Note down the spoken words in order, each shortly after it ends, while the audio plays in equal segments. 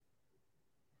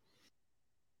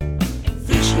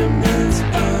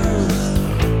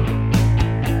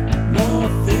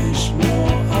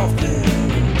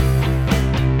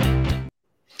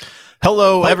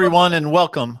Hello, everyone, and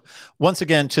welcome once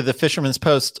again to the Fisherman's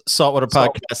Post Saltwater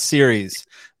Podcast series.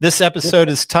 This episode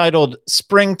is titled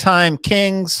Springtime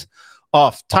Kings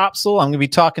off Topsail. I'm going to be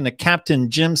talking to Captain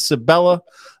Jim Sabella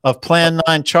of Plan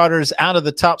 9 Charters out of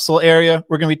the Topsail area.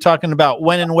 We're going to be talking about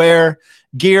when and where,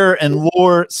 gear and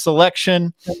lure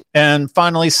selection, and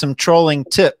finally some trolling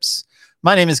tips.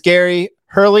 My name is Gary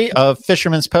Hurley of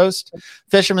Fisherman's Post.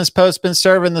 Fisherman's Post been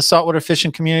serving the saltwater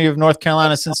fishing community of North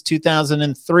Carolina since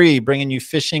 2003, bringing you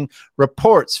fishing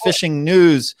reports, fishing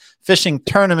news, fishing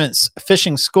tournaments,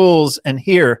 fishing schools, and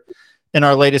here in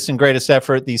our latest and greatest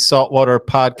effort, the Saltwater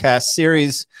Podcast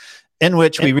series, in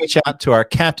which we reach out to our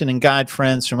captain and guide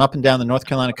friends from up and down the North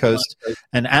Carolina coast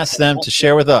and ask them to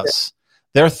share with us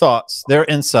their thoughts, their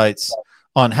insights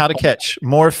on how to catch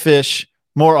more fish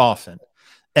more often.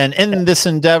 And in this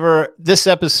endeavor, this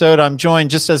episode, I'm joined,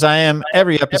 just as I am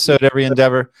every episode, every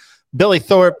endeavor, Billy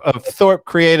Thorpe of Thorpe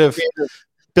Creative.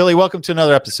 Billy, welcome to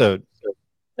another episode.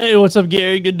 Hey, what's up,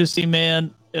 Gary? Good to see you,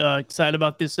 man. Excited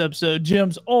about this episode.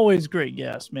 Jim's always great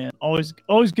guest, man. Always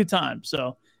good time.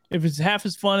 So if it's half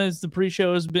as fun as the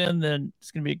pre-show has been, then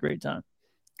it's going to be a great time.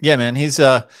 Yeah, man.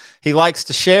 He likes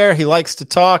to share. He likes to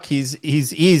talk. He's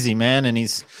easy, man, and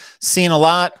he's seen a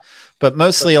lot. But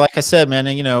mostly, like I said, man,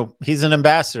 you know, he's an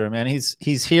ambassador, man.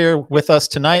 He's here with us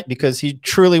tonight because he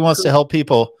truly wants to help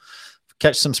people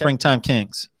catch some springtime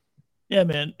kings. Yeah,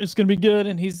 man, it's going to be good,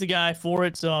 and he's the guy for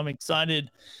it. So I'm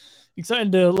excited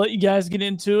to let you guys get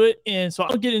into it. And so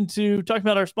I'll get into talking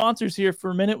about our sponsors here for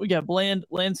a minute. We got Bland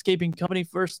Landscaping Company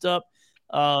first up.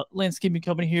 Landscaping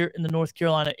company here in the North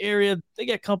Carolina area. They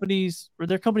got companies, or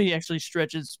their company actually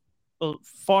stretches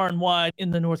far and wide in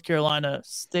the North Carolina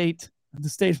state. The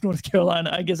state of North Carolina,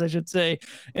 I guess I should say,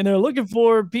 and they're looking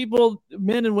for people,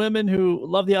 men and women who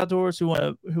love the outdoors, who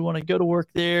want to go to work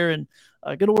there and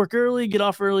go to work early, get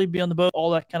off early, be on the boat,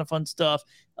 all that kind of fun stuff.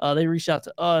 They reached out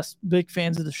to us, big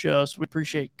fans of the show, so we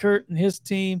appreciate Kurt and his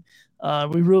team.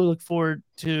 We really look forward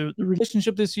to the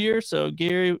relationship this year. So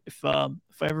Gary, if I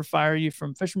ever fire you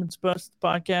from Fisherman's Post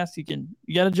podcast, you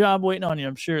got a job waiting on you.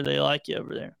 I'm sure they like you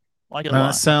over there.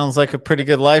 That sounds like a pretty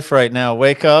good life right now.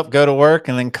 Wake up, go to work,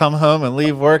 and then come home and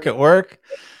leave work at work.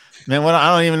 Man,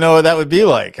 I don't even know what that would be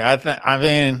like. I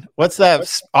mean, what's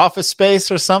that, office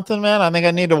space or something, man? I think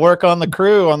I need to work on the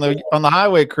crew, on the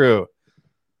highway crew.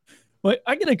 Wait,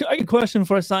 I get a question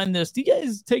before I sign this. Do you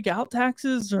guys take out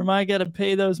taxes, or am I got to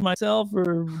pay those myself,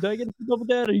 or do I get to keep up with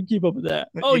that, or you keep up with that?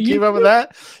 Oh, you keep up with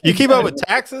that? You keep up with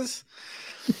taxes?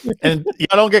 And you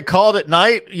don't get called at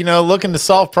night, you know, looking to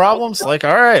solve problems? Like,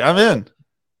 all right, I'm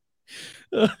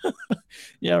in.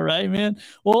 Yeah, right, man.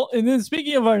 Well, and then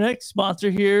speaking of our next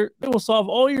sponsor here, it will solve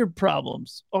all your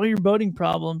problems, all your boating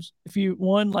problems. If you,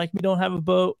 one, like me, don't have a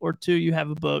boat, or two, you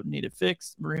have a boat and need it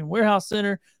fixed, Marine Warehouse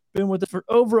Center. Been with it for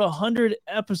over 100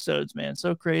 episodes, man.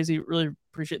 So crazy. Really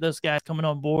appreciate those guys coming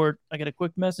on board. I got a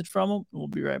quick message from them, and we'll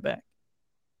be right back.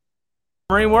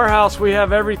 Marine Warehouse, we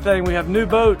have everything. We have new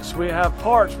boats, we have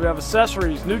parts, we have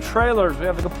accessories, new trailers, we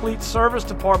have a complete service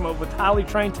department with highly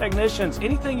trained technicians.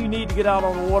 Anything you need to get out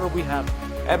on the water, we have.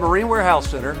 At Marine Warehouse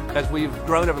Center, as we've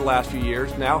grown over the last few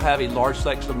years, now have a large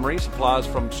selection of marine supplies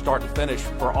from start to finish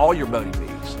for all your boating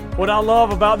needs. What I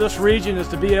love about this region is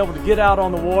to be able to get out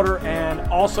on the water, and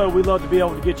also we love to be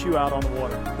able to get you out on the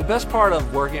water. The best part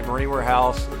of working at Marine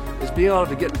Warehouse is being able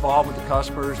to get involved with the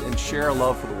customers and share a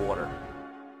love for the water.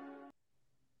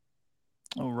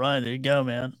 All right, there you go,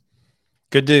 man.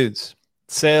 Good dudes.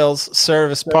 Sales,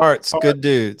 service, parts, good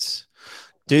dudes.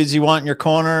 Dudes you want in your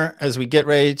corner as we get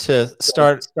ready to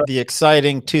start the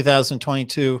exciting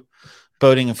 2022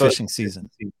 boating and fishing season.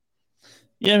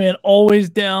 Yeah, man, always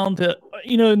down to,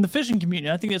 you know, in the fishing community.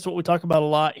 I think that's what we talk about a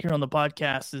lot here on the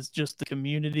podcast, is just the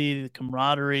community, the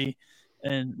camaraderie,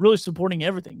 and really supporting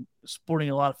everything, supporting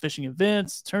a lot of fishing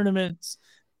events, tournaments,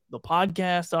 the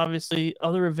podcast, obviously,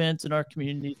 other events in our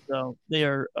community. So they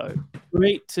are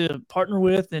great to partner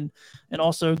with, and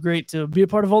also great to be a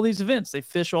part of all these events. They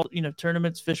fish all, you know,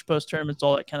 tournaments, fish post tournaments,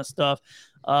 all that kind of stuff.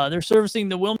 They're servicing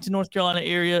the Wilmington, North Carolina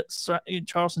area,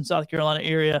 Charleston, South Carolina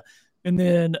area. And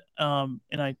then, and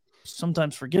I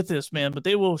sometimes forget this, man, but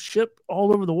they will ship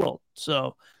all over the world.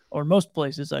 So, or most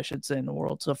places, I should say, in the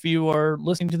world. So if you are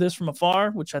listening to this from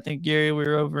afar, which I think, Gary,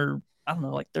 we're over, I don't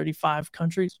know, like 35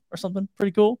 countries or something.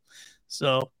 Pretty cool.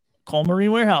 So call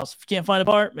Marine Warehouse. If you can't find a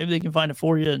part, maybe they can find it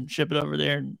for you and ship it over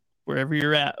there, and wherever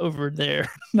you're at over there,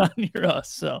 not near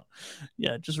us. So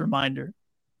yeah, just a reminder.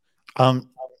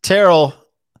 Terrell,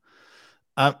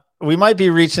 we might be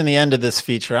reaching the end of this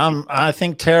feature. I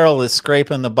think Terrell is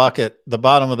scraping the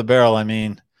bottom of the barrel,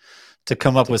 to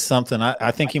come up with something. I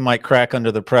think he might crack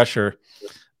under the pressure.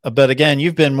 But again,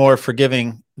 you've been more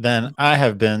forgiving than I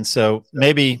have been. So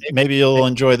maybe you'll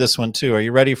enjoy this one too. Are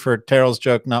you ready for Terrell's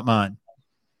joke, not mine?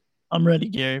 I'm ready,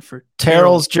 Gary, for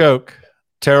Terrell's joke.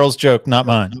 Terrell's joke, not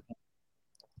mine.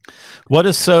 What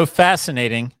is so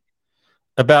fascinating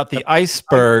about the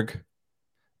iceberg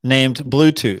named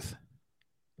Bluetooth?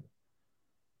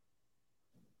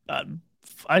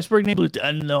 Iceberg named Bluetooth. I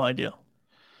have no idea.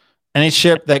 Any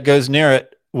ship that goes near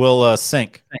it will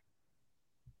sink.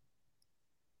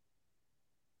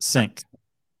 Sink.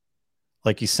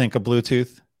 Like you sink a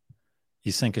Bluetooth,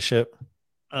 you sink a ship.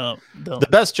 The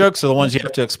best jokes are the ones you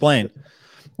have to explain.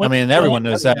 Everyone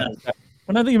knows that.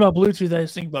 When I think about Bluetooth, I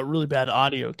just think about really bad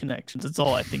audio connections. That's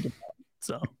all I think about.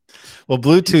 So, well,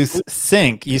 Bluetooth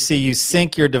sync. You see, you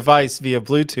sync your device via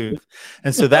Bluetooth,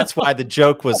 and so that's why the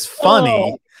joke was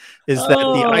funny. Is that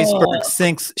the iceberg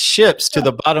sinks ships to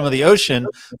the bottom of the ocean,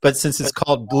 but since it's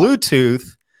called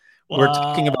Bluetooth, we're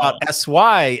talking about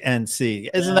SYNC.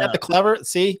 Isn't that the clever?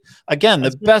 See, again,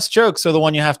 the best jokes are the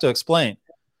one you have to explain.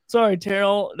 Sorry,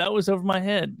 Terrell, that was over my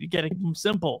head. You got to keep them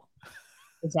simple.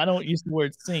 Because I don't use the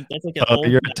word sync. That's like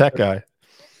you're a tech guy.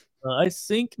 I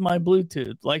sync my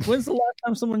Bluetooth. Like, when's the last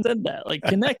time someone said that? Like,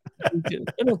 connect Bluetooth.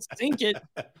 I don't sync it.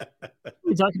 What are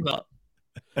you talking about?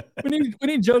 We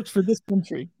need jokes for this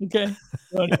country, okay?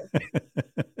 So anyway.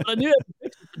 But I do have a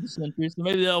picture for this country, so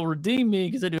maybe they'll redeem me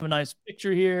because I do have a nice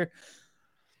picture here.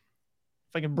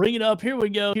 If I can bring it up, here we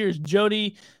go. Here's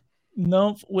Jody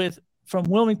Numph from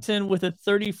Wilmington with a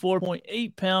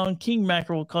 34.8-pound king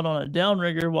mackerel caught on a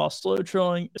downrigger while slow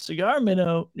trolling a cigar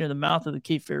minnow near the mouth of the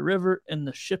Cape Fear River in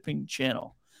the shipping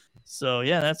channel. So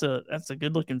yeah, that's a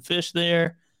good looking fish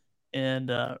there,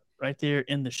 and right there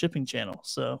in the shipping channel.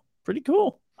 So pretty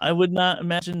cool. I would not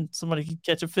imagine somebody could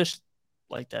catch a fish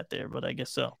like that there, but I guess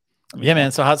so. Yeah, man,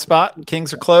 it's a hot spot.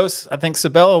 Kings are close. I think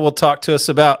Sabella will talk to us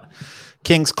about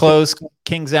Kings close,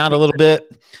 Kings out a little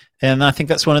bit. And I think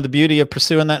that's one of the beauty of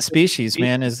pursuing that species,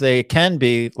 man, is they can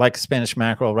be like Spanish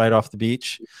mackerel right off the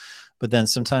beach. But then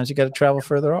sometimes you got to travel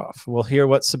further off. We'll hear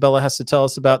what Sabella has to tell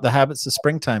us about the habits of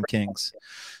springtime kings.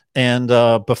 And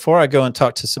before I go and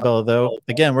talk to Sabella, though,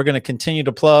 again, we're going to continue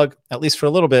to plug, at least for a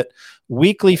little bit,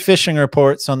 weekly fishing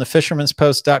reports on the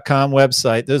fishermanspost.com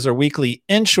website. Those are weekly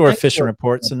inshore fishing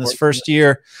reports. In this first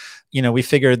year, we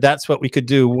figured that's what we could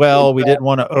do well. We didn't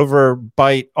want to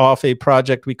overbite off a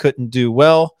project we couldn't do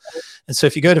well. And so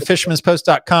if you go to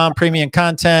fishermanspost.com, premium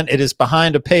content, it is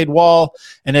behind a paid wall,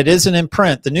 and it isn't in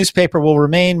print. The newspaper will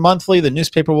remain monthly. The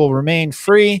newspaper will remain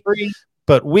free.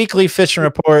 But weekly fishing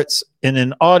reports in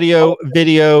an audio,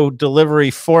 video delivery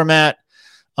format,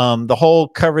 the whole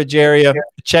coverage area.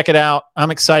 Check it out.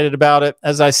 I'm excited about it.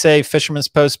 As I say, Fisherman's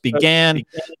Post began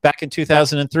back in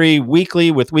 2003,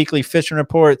 weekly with weekly fishing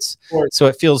reports. So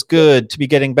it feels good to be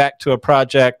getting back to a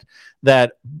project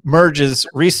that merges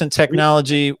recent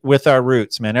technology with our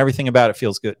roots, man. Everything about it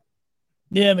feels good.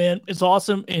 Yeah, man, it's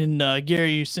awesome. And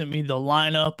Gary, you sent me the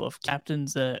lineup of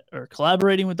captains that are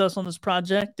collaborating with us on this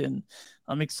project, and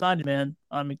I'm excited, man.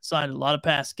 I'm excited. A lot of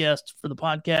past guests for the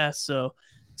podcast, so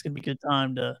it's gonna be a good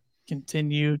time to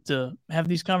continue to have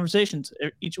these conversations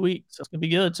each week. So it's gonna be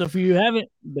good. So if you haven't,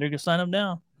 better go sign up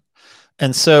now.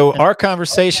 And so our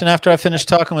conversation after I finish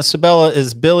talking with Sabella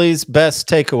is Billy's best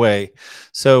takeaway.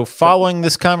 So following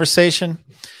this conversation,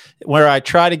 where I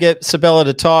try to get Sabella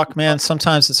to talk, man,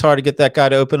 sometimes it's hard to get that guy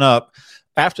to open up.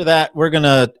 After that,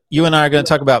 you and I are going to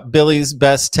talk about Billy's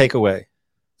best takeaway.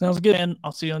 Sounds good, man.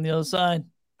 I'll see you on the other side.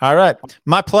 All right.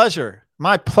 My pleasure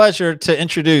to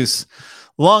introduce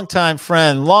longtime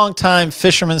friend, longtime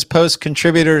Fisherman's Post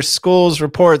contributor, schools,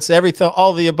 reports, everything,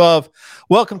 all of the above.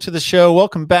 Welcome to the show.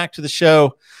 Welcome back to the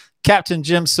show. Captain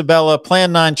Jim Sabella,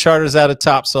 Plan 9 Charters out of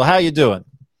Topsail. How you doing?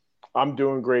 I'm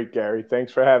doing great, Gary.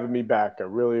 Thanks for having me back. I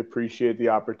really appreciate the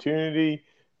opportunity,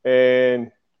 and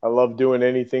I love doing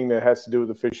anything that has to do with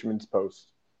the Fisherman's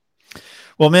Post.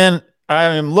 Well, man, I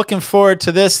am looking forward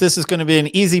to this. This is going to be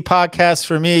an easy podcast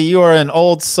for me. You are an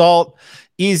old salt,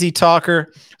 easy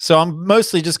talker, so I'm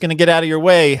mostly just going to get out of your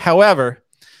way. However,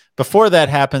 before that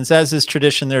happens, as is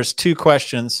tradition, there's 2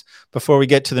 questions before we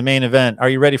get to the main event. Are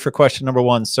you ready for question number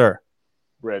 1, sir?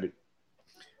 Ready.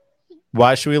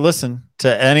 Why should we listen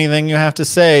to anything you have to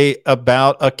say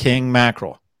about a king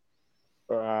mackerel?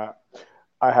 I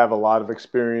have a lot of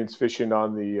experience fishing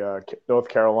on the North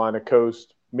Carolina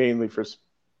coast, mainly for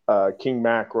king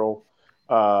mackerel.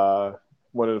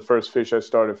 One of the first fish I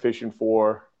started fishing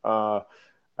for.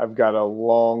 I've got a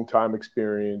long time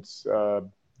experience.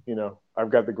 I've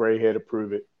got the gray hair to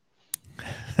prove it.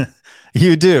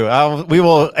 You do. We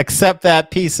will accept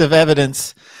that piece of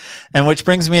evidence. And which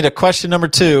brings me to question number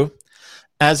 2.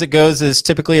 As it goes, is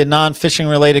typically a non-fishing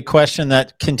related question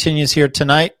that continues here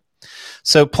tonight.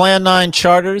 So Plan 9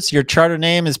 Charters, your charter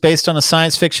name is based on a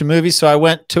science fiction movie. So I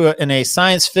went in a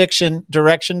science fiction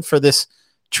direction for this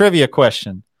trivia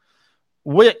question.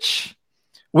 Which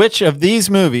of these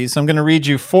movies, I'm going to read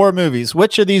you 4 movies,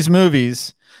 which of these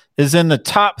movies is in the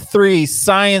top 3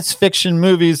 science fiction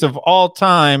movies of all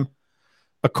time,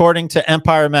 according to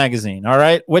Empire Magazine? All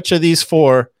right. Which of these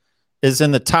 4 is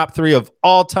in the top 3 of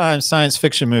all time science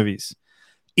fiction movies?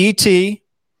 E.T.,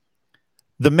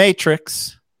 The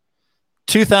Matrix,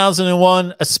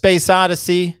 2001, A Space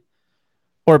Odyssey,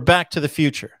 or Back to the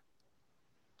Future?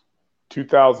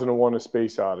 2001, A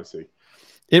Space Odyssey.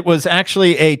 It was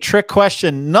actually a trick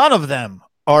question. None of them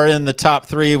are in the top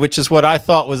 3, which is what I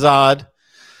thought was odd.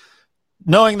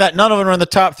 Knowing that none of them are in the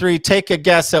top 3, take a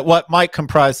guess at what might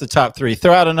comprise the top 3.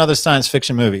 Throw out another science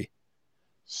fiction movie.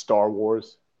 Star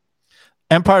Wars.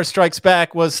 Empire Strikes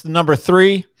Back was number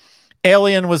 3.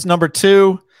 Alien was number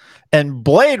 2. And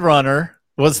Blade Runner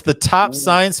was the top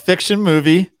science fiction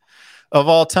movie of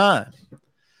all time.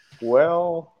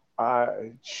 Well,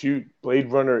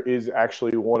 Blade Runner is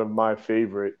actually one of my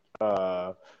favorite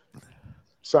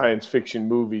science fiction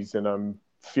movies, and I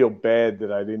feel bad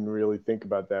that I didn't really think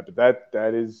about that. But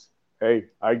that is, hey,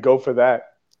 I'd go for that.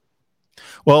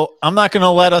 Well, I'm not going to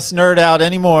let us nerd out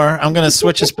anymore. I'm going to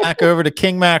switch us back over to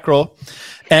King Mackerel.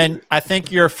 And I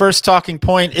think your first talking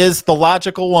point is the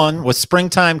logical one with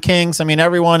Springtime Kings. I mean,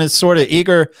 everyone is sort of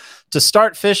eager to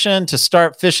start fishing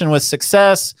with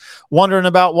success, wondering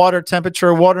about water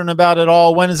temperature, wondering about it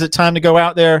all. When is it time to go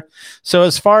out there? So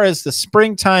as far as the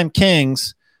Springtime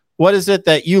Kings, what is it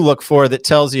that you look for that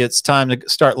tells you it's time to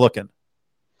start looking?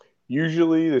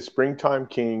 Usually the Springtime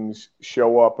Kings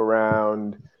show up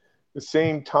around the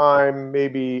same time,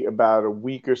 maybe about a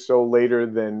week or so later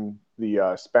than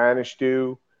the Spanish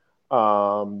do.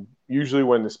 Usually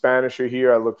when the Spanish are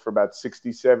here, I look for about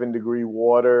 67-degree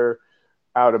water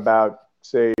out about,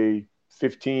 say,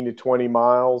 15 to 20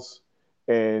 miles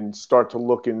and start to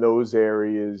look in those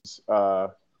areas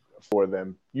for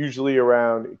them. Usually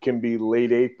around, it can be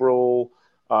late April.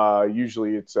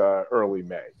 Usually it's early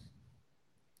May.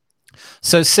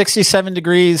 So 67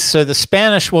 degrees. So the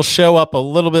Spanish will show up a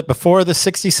little bit before the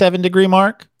 67-degree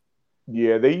mark?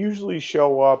 Yeah, they usually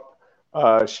show up,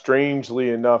 strangely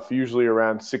enough, usually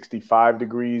around 65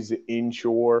 degrees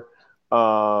inshore.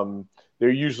 They're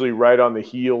usually right on the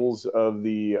heels of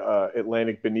the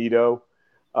Atlantic bonito.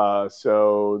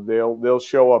 So they'll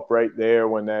show up right there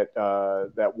when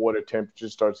that water temperature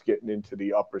starts getting into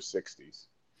the upper 60s.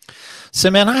 So,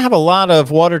 man, I have a lot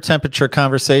of water temperature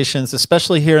conversations,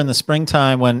 especially here in the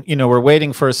springtime when, we're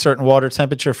waiting for a certain water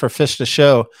temperature for fish to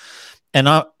show. And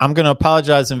I'm going to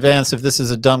apologize in advance if this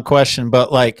is a dumb question,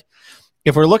 but like,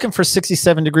 if we're looking for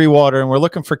 67-degree water and we're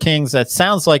looking for kings, that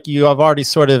sounds like you have already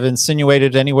sort of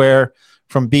insinuated anywhere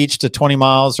from beach to 20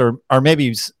 miles, or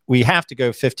maybe we have to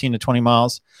go 15 to 20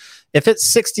 miles. If it's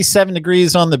 67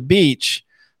 degrees on the beach,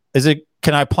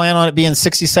 can I plan on it being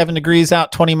 67 degrees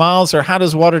out 20 miles, or how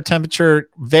does water temperature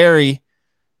vary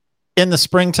in the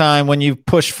springtime when you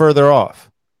push further off?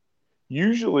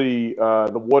 Usually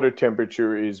the water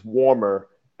temperature is warmer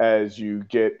as you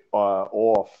get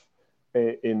off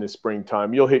in the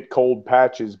springtime. You'll hit cold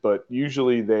patches, but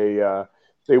usually they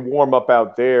warm up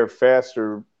out there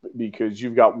faster because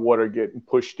you've got water getting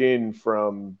pushed in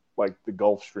from like the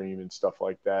Gulf Stream and stuff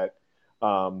like that.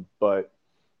 And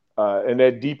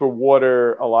that deeper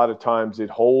water, a lot of times it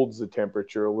holds the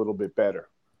temperature a little bit better.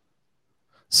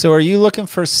 So are you looking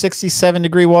for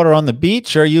 67-degree water on the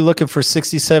beach, or are you looking for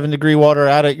 67-degree water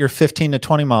out at your 15 to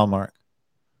 20 mile mark?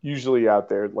 Usually out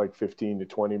there like 15 to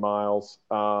 20 miles.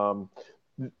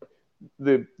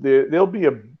 There'll be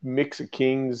a mix of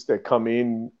kings that come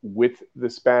in with the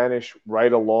Spanish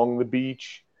right along the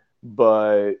beach,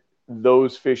 but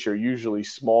those fish are usually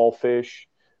small fish.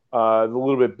 The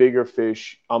little bit bigger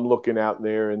fish, I'm looking out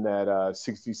there in that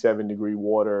 67-degree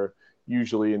water,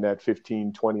 usually in that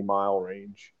 15, 20 mile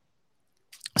range.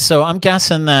 So I'm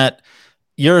guessing that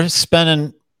you're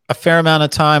spending a fair amount of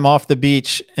time off the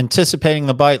beach, anticipating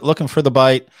the bite, looking for the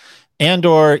bite, and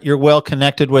or you're well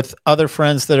connected with other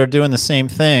friends that are doing the same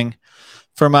thing.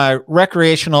 For my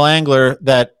recreational angler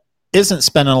that isn't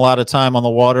spending a lot of time on the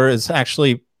water, is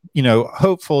actually,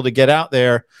 hopeful to get out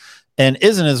there and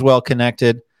isn't as well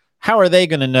connected, how are they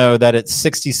going to know that it's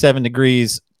 67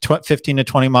 degrees, 15 to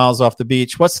 20 miles off the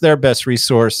beach? What's their best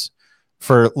resource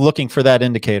for looking for that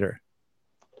indicator?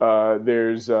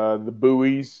 There's the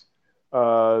buoys.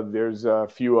 There's a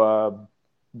few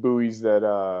buoys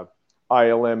that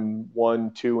ILM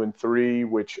 1, 2, and 3,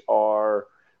 which are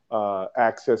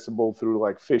accessible through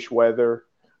like fish weather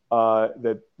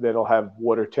that'll have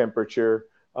water temperature.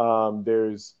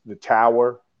 There's the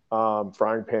tower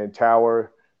Frying Pan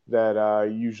Tower that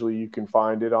usually you can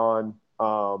find it on.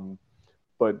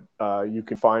 But you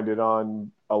can find it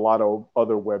on a lot of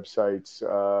other websites,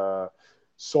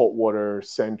 Saltwater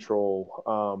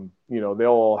Central. They'll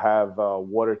all have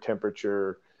water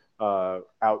temperature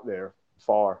out there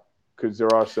far, because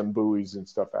there are some buoys and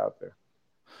stuff out there.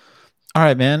 All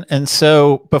right, man. And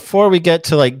so before we get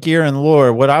to like gear and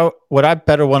lure, what I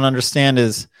better want to understand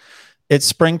is, it's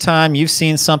springtime. You've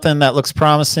seen something that looks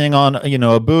promising on,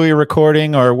 a buoy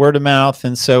recording or word of mouth.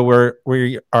 And so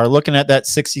we are looking at that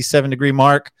 67-degree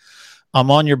mark.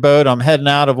 I'm on your boat. I'm heading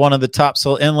out of one of the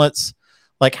topsail inlets.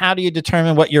 Like, how do you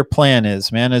determine what your plan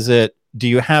is, man? Do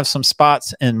you have some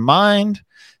spots in mind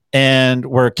and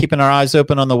we're keeping our eyes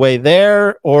open on the way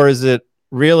there? Or is it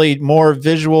really more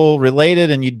visual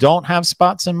related and you don't have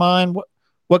spots in mind?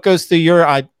 What goes through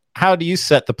how do you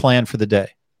set the plan for the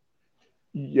day?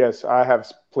 Yes, I have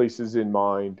places in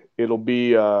mind. It'll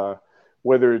be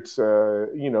whether it's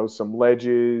some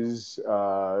ledges,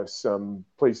 some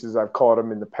places I've caught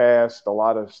them in the past. A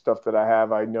lot of stuff that I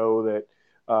have, I know that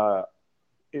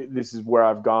this is where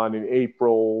I've gone in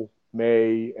April,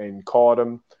 May, and caught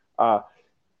them.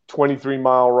 23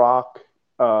 Mile Rock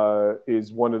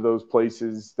is one of those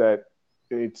places that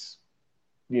it's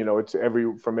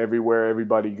from everywhere.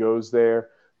 Everybody goes there.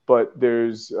 But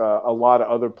there's a lot of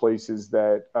other places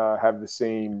that have the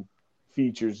same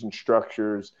features and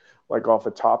structures. Like off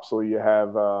of Topsail, you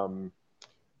have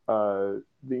the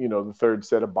third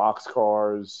set of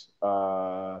boxcars.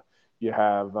 You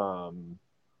have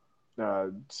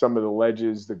some of the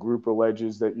ledges, the grouper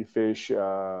ledges that you fish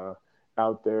out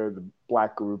there, the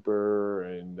black grouper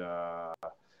and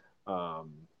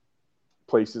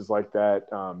places like that.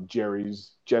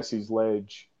 Jesse's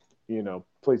Ledge,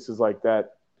 places like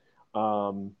that.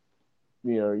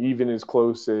 Even as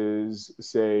close as,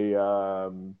 say,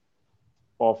 off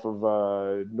of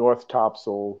North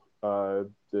Topsail, the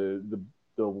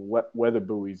weather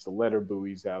buoys, the letter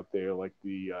buoys out there, like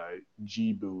the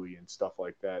G buoy and stuff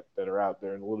like that are out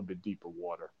there in a little bit deeper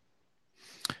water.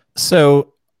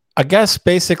 So I guess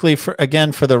basically for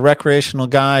the recreational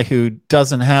guy who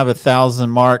doesn't have 1,000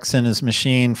 marks in his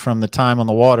machine from the time on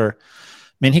the water,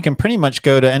 I mean, he can pretty much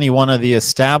go to any one of the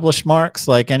established marks,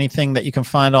 like anything that you can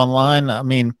find online. I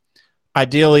mean,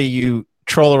 ideally you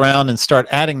troll around and start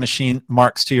adding machine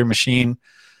marks to your machine,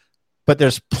 but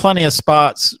there's plenty of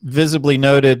spots visibly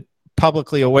noted,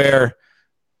 publicly aware,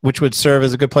 which would serve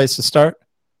as a good place to start.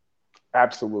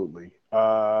 Absolutely.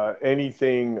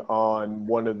 Anything on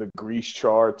one of the grease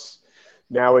charts.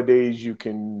 Nowadays, you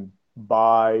can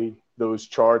buy those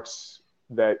charts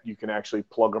that you can actually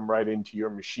plug them right into your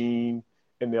machine,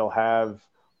 and they'll have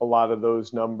a lot of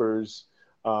those numbers.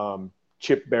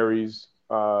 Chip berries,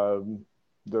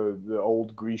 the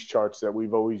old grease charts that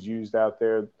we've always used out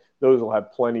there, those will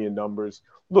have plenty of numbers.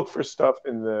 Look for stuff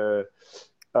in the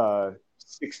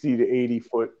 60 to 80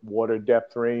 foot water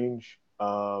depth range.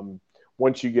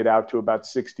 Once you get out to about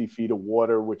 60 feet of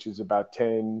water, which is about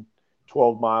 10,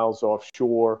 12 miles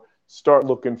offshore, start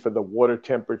looking for the water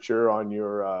temperature on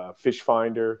your fish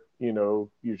finder.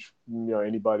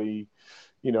 Anybody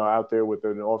out there with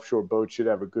an offshore boat should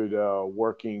have a good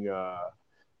working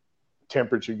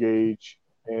temperature gauge.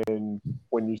 And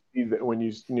when you see that,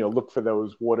 look for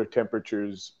those water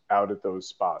temperatures out at those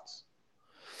spots.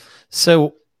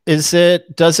 So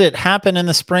does it happen in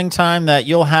the springtime that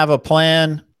you'll have a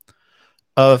plan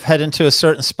of heading to a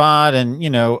certain spot and,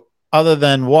 other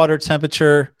than water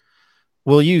temperature,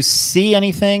 will you see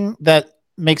anything that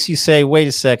makes you say, wait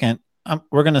a second,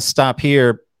 we're going to stop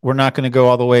here. We're not going to go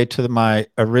all the way to my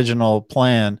original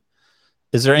plan.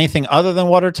 Is there anything other than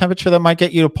water temperature that might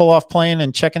get you to pull off plane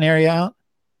and check an area out?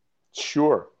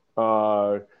 Sure.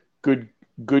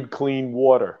 Good clean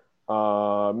water.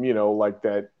 Like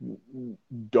that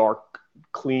dark,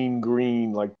 clean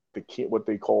green, like what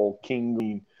they call king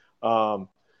green.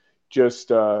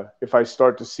 If I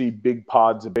start to see big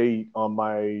pods of bait on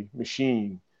my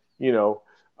machine, you're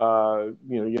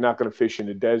not going to fish in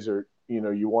the desert.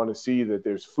 You want to see that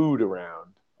there's food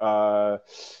around.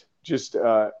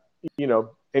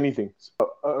 Anything.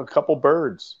 A couple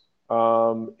birds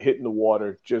hitting the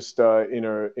water, just in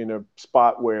a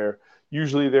spot where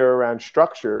usually they're around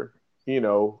structure.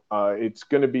 It's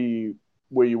going to be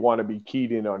where you want to be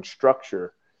keyed in on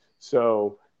structure.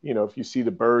 So, if you see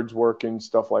the birds working,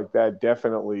 stuff like that,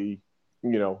 definitely,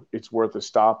 it's worth a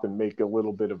stop and make a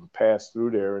little bit of a pass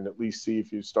through there and at least see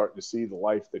if you're starting to see the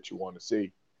life that you want to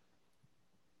see.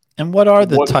 And what are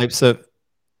the types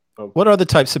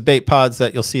of bait pods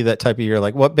that you'll see that type of year?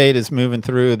 Like what bait is moving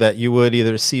through that you would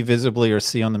either see visibly or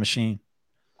see on the machine?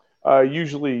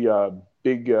 Usually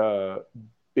big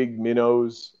big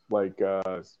minnows like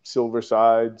silver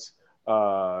sides.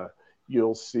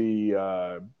 You'll see,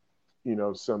 some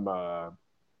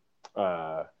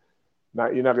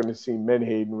you're not going to see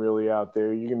menhaden really out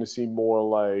there. You're going to see more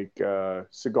like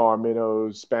cigar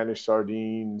minnows, Spanish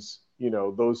sardines.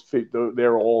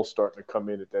 They're all starting to come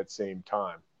in at that same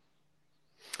time.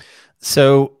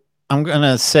 So I'm going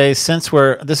to say,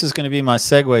 this is going to be my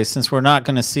segue, since we're not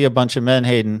going to see a bunch of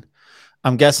menhaden,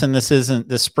 I'm guessing this isn't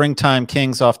the springtime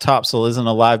Kings off Topsail isn't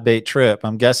a live bait trip.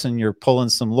 I'm guessing you're pulling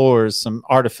some lures, some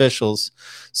artificials.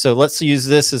 So let's use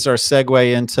this as our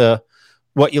segue into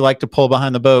what you like to pull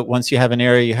behind the boat once you have an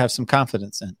area you have some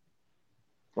confidence in.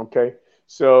 Okay.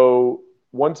 So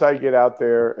once I get out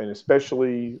there, and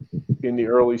especially in the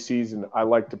early season, I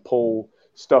like to pull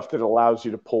stuff that allows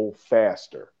you to pull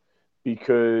faster,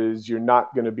 because you're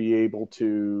not going to be able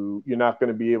to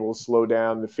slow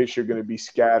down. The fish are going to be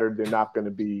scattered. They're not going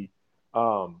to be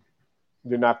in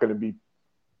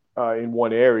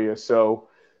one area. So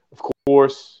of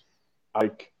course,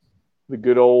 like the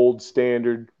good old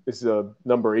standard, this is a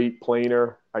number 8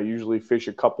 planer. I usually fish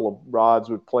a couple of rods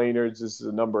with planers. This is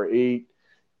a number 8.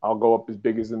 I'll go up as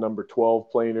big as the number 12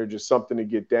 planer, just something to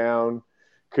get down,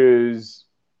 because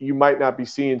you might not be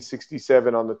seeing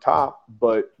 67 on the top,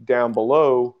 but down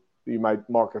below you might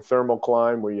mark a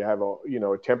thermocline where you have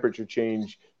a temperature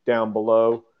change down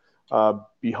below.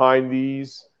 Behind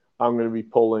these, I'm going to be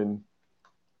pulling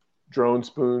drone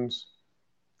spoons.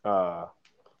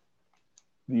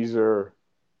 These are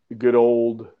the good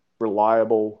old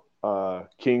reliable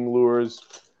king lures.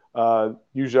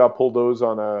 Usually I'll pull those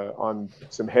on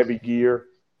some heavy gear.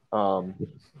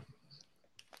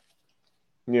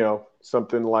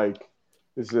 Something like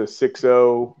this is a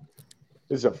 6.0,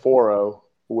 this is a 4.0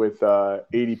 with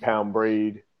 80-pound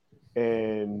braid,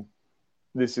 and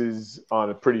this is on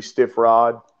a pretty stiff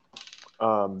rod.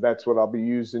 That's what I'll be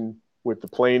using with the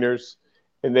planers.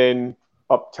 And then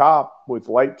up top with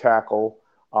light tackle,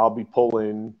 I'll be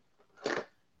pulling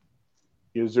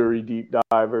Yazuri deep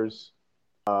divers.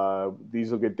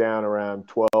 These will get down around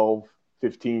 12,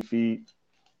 15 feet.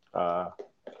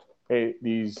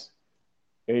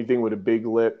 Anything with a big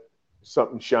lip,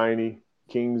 something shiny.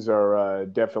 Kings are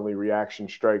definitely reaction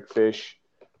strike fish.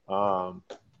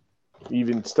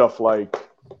 Even stuff like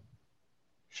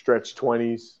stretch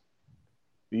 20s.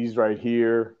 These right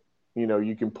here,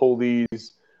 you can pull these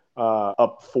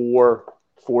up 4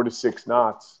 to 6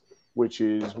 knots, which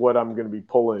is what I'm going to be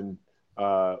pulling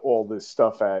all this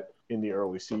stuff at in the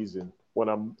early season when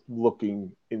I'm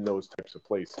looking in those types of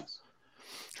places.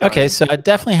 Okay, so I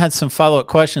definitely had some follow-up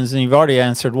questions, and you've already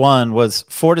answered one. Was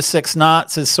 4 to 6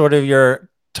 knots is sort of your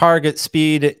target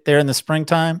speed there in the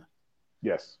springtime?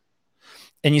 Yes.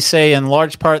 And you say in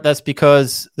large part that's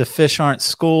because the fish aren't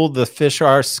schooled, the fish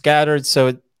are scattered,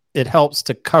 so it helps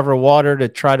to cover water to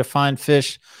try to find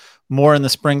fish more in the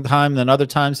springtime than other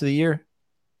times of the year?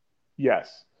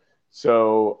 Yes.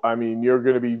 So, I mean, you're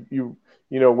going to be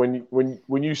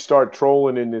when you start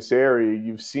trolling in this area,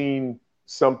 you've seen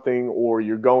something, or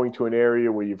you're going to an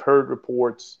area where you've heard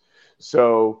reports.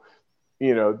 So,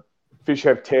 fish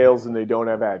have tails and they don't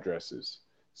have addresses.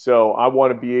 So I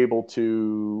want to be able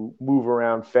to move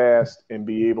around fast and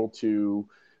be able to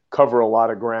cover a lot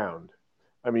of ground.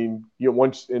 I mean,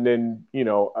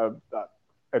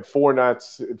 at 4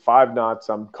 knots, at 5 knots,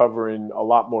 I'm covering a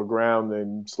lot more ground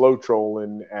than slow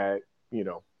trolling at,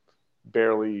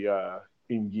 barely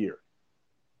in gear.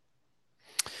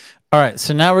 All right,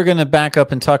 so now we're going to back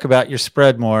up and talk about your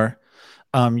spread more.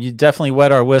 You definitely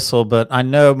wet our whistle, but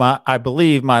I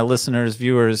believe my listeners,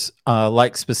 viewers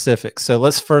like specifics. So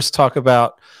let's first talk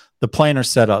about the planer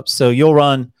setup. So you'll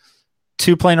run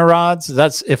 2 planer rods.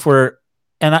 That's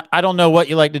and I don't know what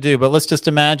you like to do, but let's just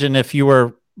imagine if you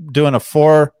were doing a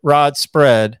 4 rod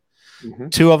spread,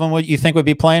 2 of them you think would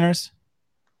be planers?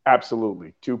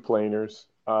 Absolutely, 2 planers.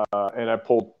 And I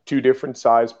pulled 2 different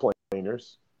size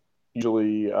planers.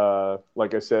 Usually,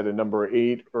 like I said, a number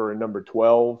 8 or a number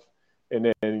 12,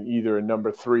 and then either a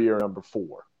number 3 or a number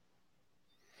 4.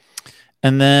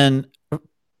 And then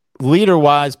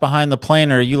leader-wise behind the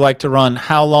planer, you like to run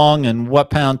how long and what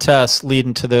pound tests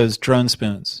leading to those drone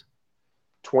spoons?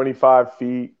 25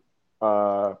 feet.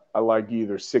 I like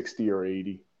either 60 or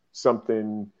 80.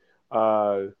 Something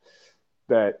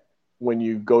that when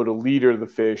you go to leader the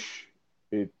fish,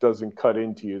 it doesn't cut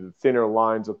into you. The thinner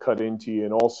lines will cut into you.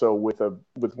 And also with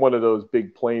one of those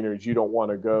big planers, you don't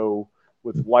want to go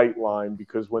with light line,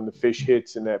 because when the fish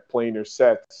hits and that planer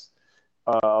sets,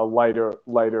 a lighter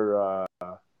leader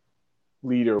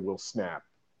will snap.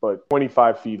 But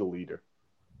 25 feet a leader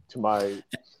to my.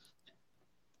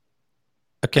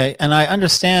 Okay, and I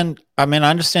understand. I mean, I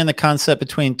understand the concept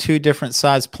between two different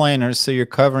size planers, so you're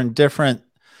covering different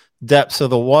depths of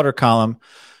the water column.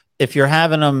 If you're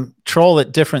having them troll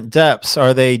at different depths,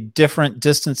 are they different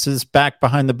distances back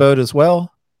behind the boat as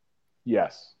well?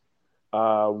 Yes.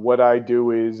 What I do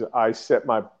is I set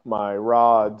my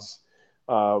rods.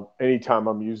 Anytime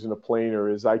I'm using a planer,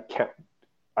 is I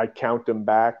count them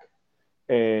back,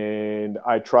 and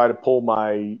I try to pull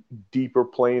my deeper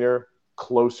planer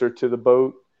closer to the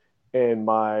boat, and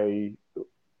my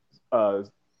uh,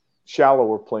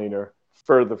 shallower planer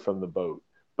further from the boat.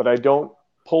 But I don't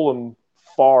pull them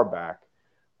far back.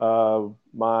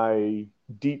 My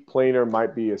deep planer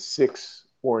might be a 6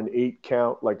 or an 8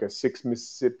 count, like a 6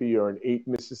 Mississippi or an 8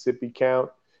 Mississippi count.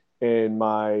 And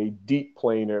my deep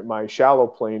planer, my shallow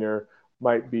planer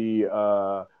might be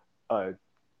a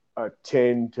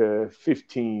 10 to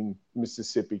 15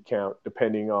 Mississippi count,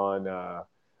 depending on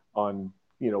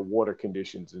water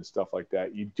conditions and stuff like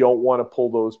that. You don't want to pull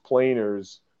those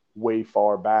planers way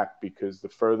far back, because the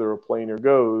further a planer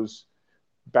goes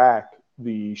back,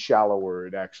 the shallower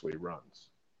it actually runs.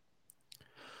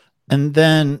 And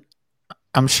then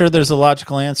I'm sure there's a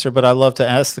logical answer, but I love to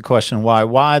ask the question why?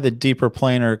 Why the deeper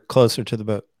planer closer to the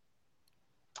boat?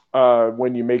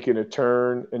 When you're making a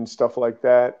turn and stuff like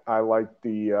that, I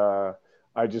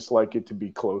just like it to be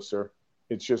closer.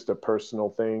 It's just a personal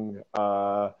thing.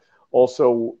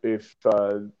 Also, if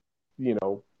I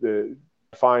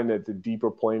find that the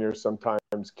deeper planer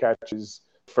sometimes catches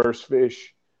first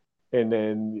fish, and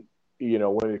then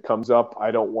when it comes up,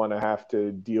 I don't want to have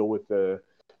to deal with the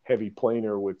heavy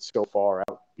planer with so far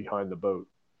out behind the boat.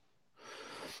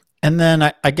 And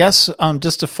then I guess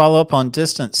just to follow up on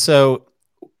distance, so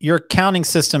your counting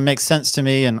system makes sense to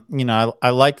me, and I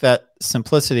like that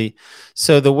simplicity.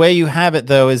 So the way you have it,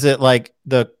 though, is it like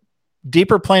the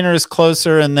deeper planer is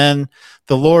closer, and then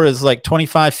the lure is like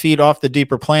 25 feet off the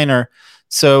deeper planer.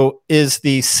 So is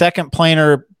the second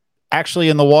planer actually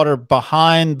in the water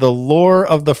behind the lure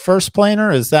of the first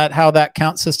planer? Is that how that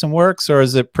count system works, or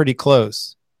is it pretty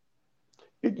close?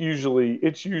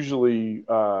 It's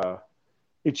usually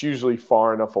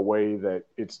far enough away that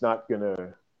it's not going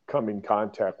to come in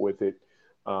contact with it.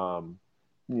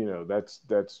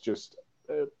 That's just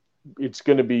it's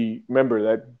going to be.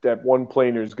 Remember that one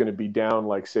planer is going to be down,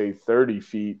 like, say, 30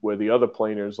 feet, where the other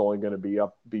planer is only going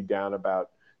to be down about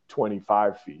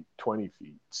 25 feet, 20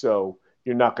 feet. So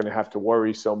you're not going to have to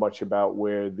worry so much about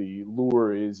where the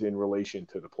lure is in relation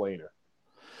to the planer.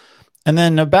 And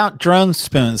then about drone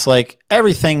spoons, like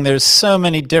everything, there's so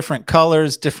many different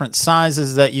colors, different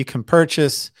sizes that you can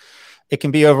purchase. It can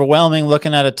be overwhelming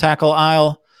looking at a tackle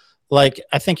aisle. Like,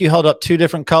 I think you held up 2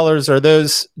 different colors.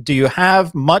 Do you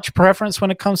have much preference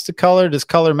when it comes to color? Does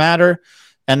color matter?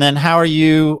 And then how are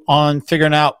you on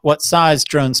figuring out what size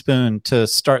drone spoon to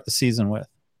start the season with?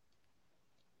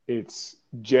 It's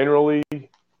generally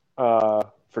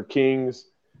for kings.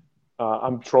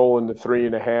 I'm trolling the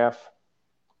 3.5.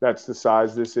 That's the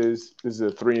size this is. This is a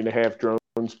 3.5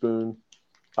 drone spoon.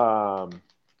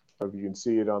 If you can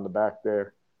see it on the back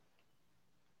there.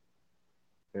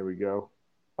 There we go.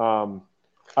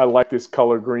 I like this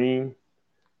color green.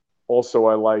 Also,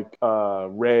 I like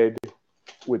red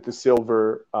with the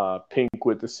silver, pink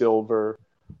with the silver.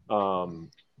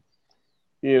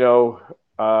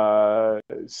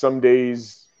 Some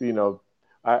days,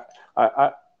 I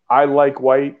like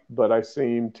white, but I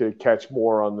seem to catch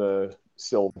more on the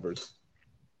silvers.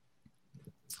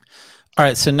 All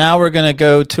right, so now we're going to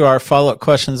go to our follow-up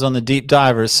questions on the deep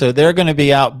divers. So they're going to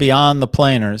be out beyond the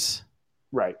planers.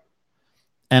 Right.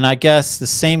 And I guess the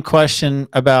same question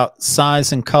about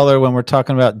size and color when we're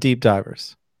talking about deep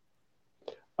divers.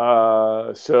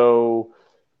 So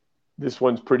this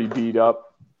one's pretty beat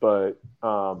up, but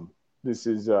this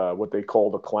is what they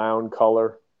call the clown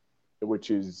color,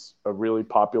 which is a really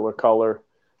popular color.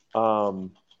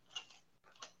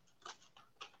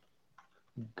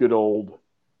 Good old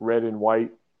red and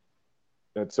white.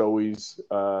 That's always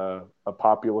a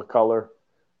popular color.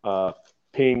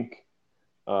 Pink,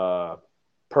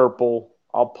 purple.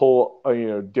 I'll pull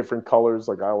different colors.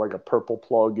 Like, I like a purple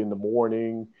plug in the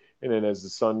morning, and then as the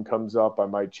sun comes up, I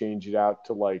might change it out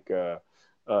to like a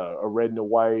red and a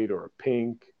white or a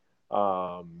pink.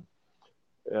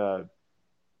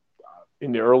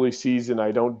 In the early season,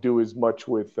 I don't do as much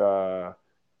with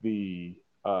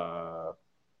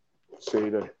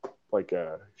like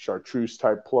a chartreuse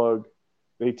type plug.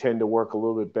 They tend to work a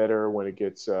little bit better when it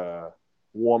gets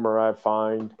warmer, I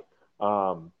find.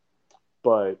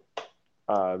 But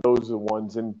those are the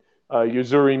ones. And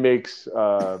Yuzuri makes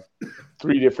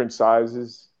 3 different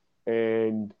sizes,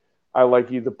 and I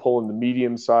like either pulling the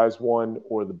medium size one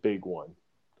or the big one.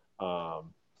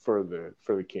 for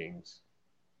the kings.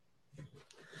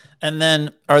 And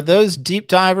then are those deep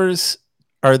divers,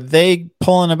 are they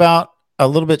pulling about a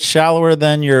little bit shallower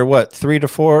than your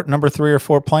number 3 or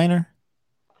 4 planer?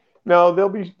 No,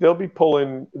 they'll be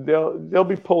pulling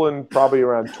probably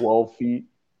around 12 feet,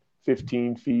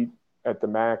 15 feet at the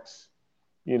max.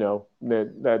 You know,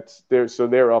 so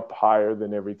they're up higher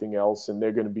than everything else, and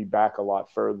they're going to be back a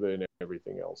lot further than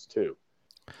everything else too.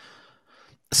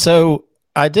 So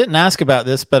I didn't ask about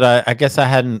this, but I guess I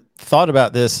hadn't thought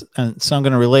about this, and so I'm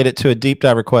going to relate it to a deep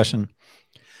diver question.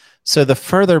 So the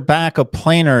further back a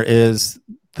planer is,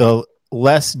 the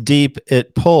less deep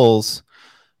it pulls.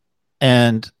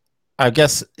 And I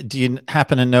guess, do you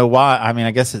happen to know why? I mean,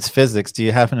 I guess it's physics. Do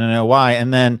you happen to know why?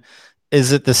 And then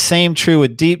is it the same true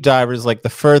with deep divers? Like the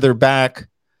further back,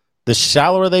 the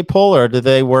shallower they pull, or do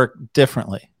they work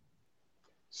differently?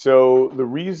 So the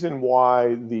reason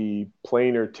why the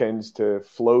planer tends to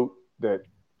float, that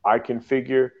I can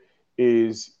figure,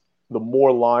 is the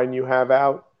more line you have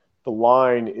out, the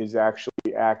line is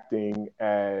actually acting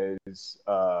as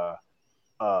a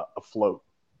float.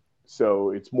 So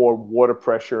it's more water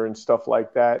pressure and stuff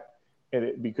like that.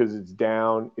 And because it's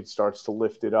down, it starts to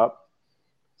lift it up.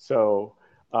 So,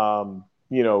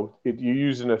 you're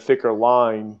using a thicker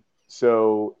line.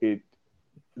 So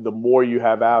the more you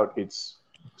have out, it's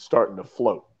starting to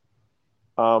float.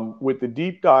 With the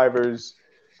deep divers,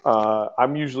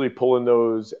 I'm usually pulling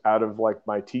those out of like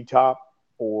my T-top,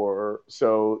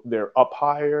 so they're up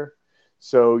higher.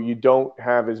 So you don't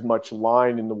have as much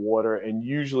line in the water. And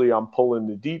usually I'm pulling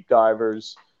the deep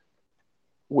divers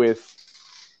with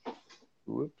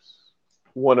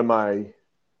one of my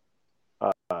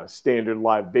standard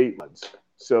live bait rods.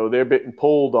 So they're being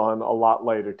pulled on a lot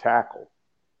lighter tackle,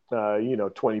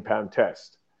 20-pound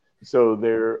test. So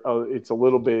it's a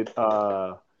little bit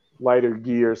lighter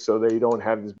gear, so they don't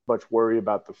have as much worry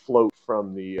about the float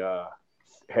from the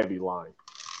heavy line.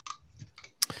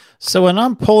 So when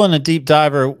I'm pulling a deep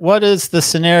diver, what is the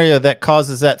scenario that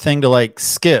causes that thing to like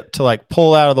skip, to like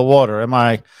pull out of the water? Am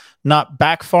I not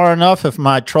back far enough? Am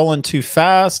I trolling too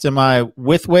fast? Am I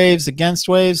with waves, against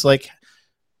waves? Like,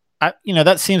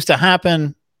 that seems to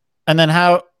happen. And then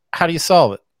how do you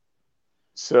solve it?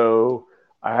 So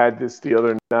I had this the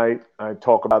other night. I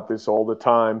talk about this all the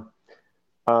time.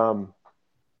 I'm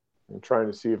trying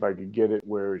to see if I could get it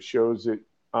where it shows it.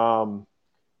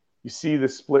 You see the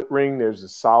split ring, there's a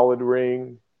solid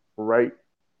ring, right?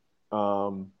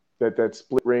 That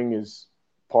split ring is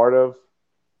part of?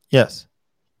 Yes.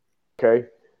 Okay.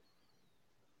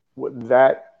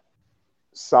 That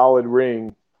solid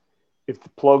ring, if the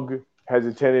plug has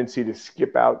a tendency to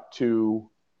skip out to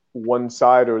one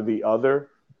side or the other,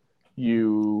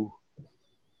 you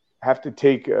have to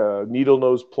take needle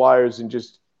nose pliers and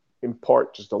just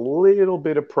impart just a little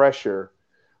bit of pressure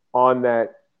on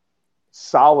that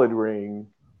solid ring,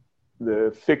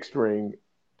 the fixed ring,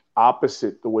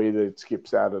 opposite the way that it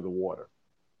skips out of the water.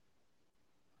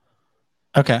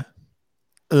 Okay.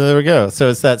 There we go. So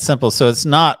it's that simple. So it's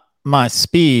not my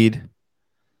speed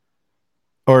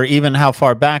or even how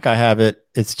far back I have it.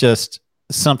 It's just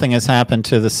something has happened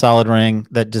to the solid ring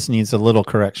that just needs a little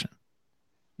correction.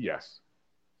 Yes.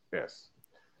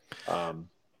 All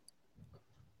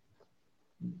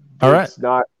right. It's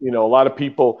not, a lot of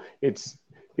people,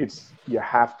 you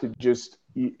have to just,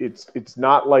 it's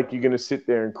not like you're going to sit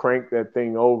there and crank that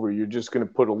thing over. You're just going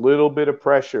to put a little bit of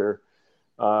pressure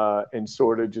and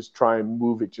sort of just try and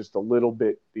move it just a little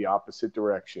bit the opposite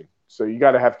direction. So you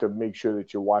got to have to make sure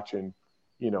that you're watching,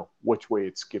 which way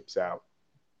it skips out.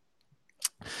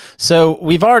 So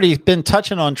we've already been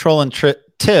touching on trolling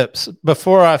tips.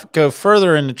 Before I go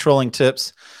further into trolling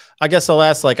tips, I guess I'll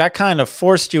ask, I kind of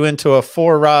forced you into a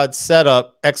 4-rod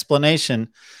setup explanation.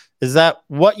 Is that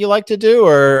what you like to do,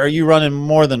 or are you running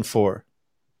more than 4?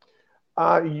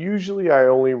 Usually I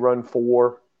only run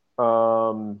 4.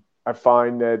 I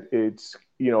find that it's,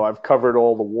 I've covered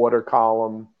all the water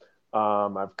column.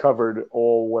 I've covered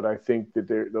all what I think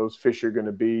that those fish are going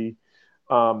to be.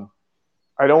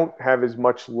 I don't have as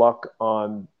much luck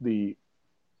on the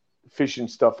fishing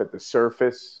stuff at the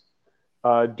surface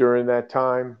during that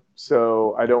time.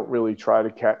 So I don't really try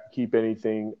to keep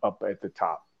anything up at the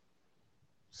top.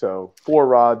 So 4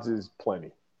 rods is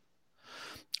plenty.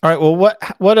 All right. Well,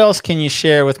 what else can you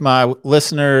share with my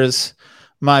listeners,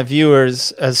 my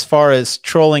viewers, as far as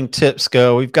trolling tips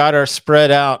go? We've got our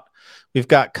spread out. We've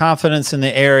got confidence in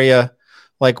the area.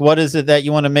 What is it that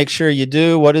you want to make sure you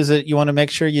do? What is it you want to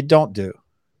make sure you don't do?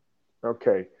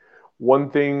 Okay. One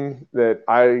thing that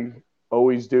I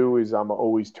always do is I'm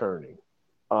always turning.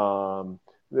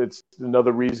 That's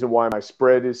another reason why my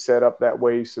spread is set up that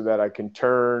way, so that I can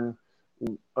turn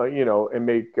and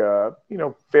make,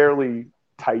 fairly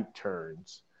tight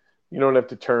turns. You don't have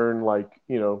to turn like,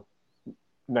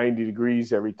 90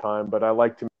 degrees every time, but I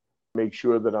like to make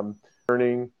sure that I'm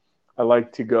turning. I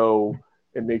like to go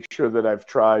and make sure that I've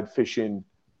tried fishing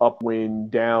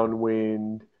upwind,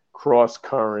 downwind, cross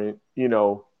current.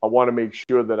 I want to make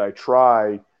sure that I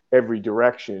try every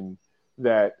direction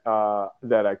that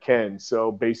I can.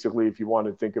 So basically, if you want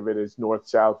to think of it as north,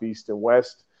 south, east, and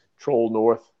west, troll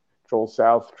north, troll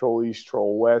south, troll east,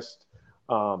 troll west.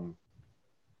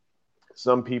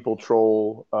 Some people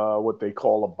troll what they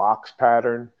call a box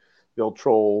pattern. They'll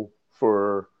troll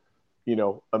for,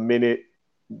 a minute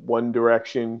one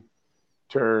direction,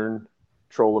 turn,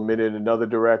 troll a minute another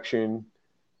direction,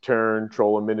 turn,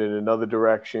 troll a minute another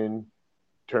direction,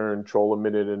 turn, troll a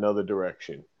minute another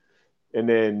direction. And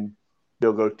then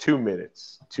they'll go 2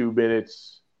 minutes, 2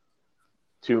 minutes,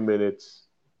 2 minutes,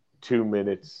 2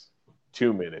 minutes,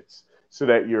 2 minutes, so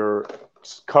that you're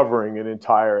covering an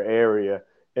entire area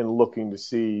and looking to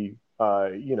see,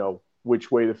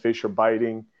 which way the fish are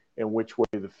biting and which way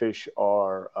the fish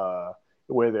are,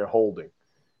 where they're holding.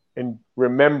 And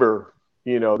remember,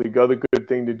 the other good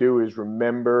thing to do is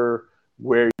remember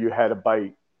where you had a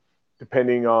bite.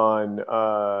 Depending on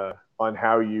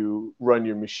how you run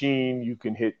your machine, you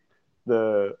can hit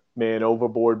the man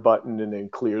overboard button and then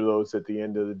clear those at the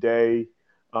end of the day.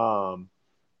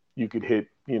 You could hit,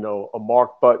 a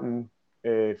mark button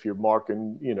if you're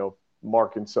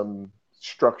marking some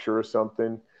structure or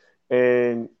something.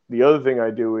 And the other thing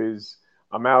I do is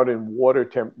I'm out in water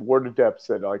depths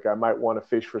that like I might want to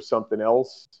fish for something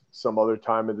else some other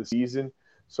time of the season.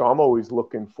 So I'm always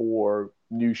looking for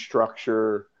new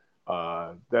structure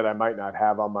that I might not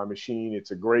have on my machine.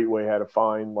 It's a great way how to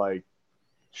find like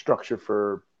structure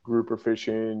for grouper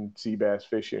fishing, sea bass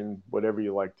fishing, whatever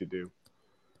you like to do.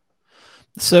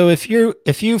 So if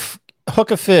you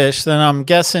hook a fish, then I'm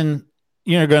guessing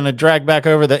you're going to drag back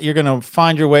over that. You're going to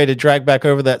find your way to drag back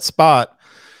over that spot.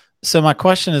 So my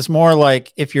question is more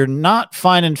like, if you're not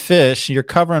finding fish, you're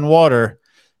covering water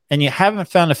and you haven't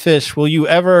found a fish, will you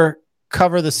ever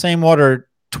cover the same water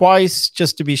twice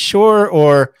just to be sure?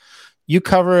 Or you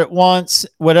cover it once,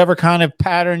 whatever kind of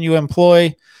pattern you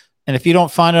employ. And if you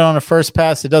don't find it on a first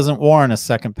pass, it doesn't warrant a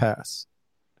second pass.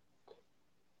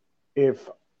 If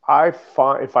I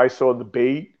saw the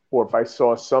bait or if I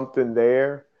saw something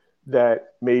there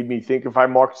that made me think, if I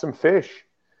marked some fish,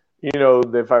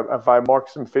 if I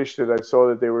marked some fish that I saw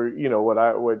that they were,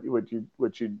 what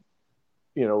you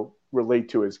relate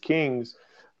to as kings,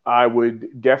 I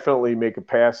would definitely make a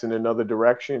pass in another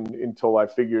direction until I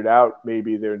figured out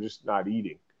maybe they're just not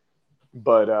eating.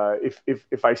 But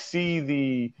if I see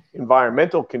the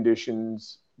environmental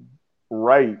conditions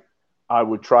right, I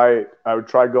would try it. I would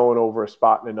try going over a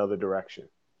spot in another direction.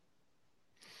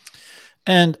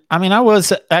 And I mean, I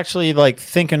was actually like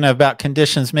thinking about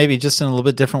conditions, maybe just in a little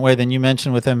bit different way than you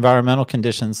mentioned with environmental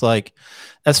conditions. Like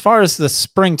as far as the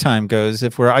springtime goes,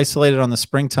 if we're isolated on the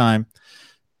springtime,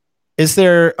 is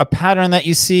there a pattern that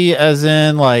you see as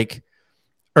in like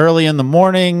early in the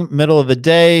morning, middle of the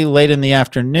day, late in the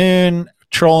afternoon,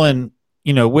 trolling,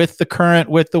 with the current,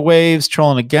 with the waves,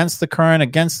 trolling against the current,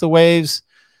 against the waves?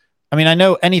 I mean, I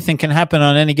know anything can happen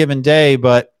on any given day,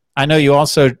 but I know you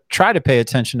also try to pay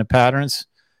attention to patterns.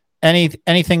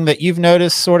 Anything that you've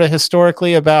noticed sort of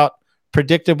historically about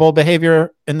predictable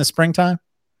behavior in the springtime?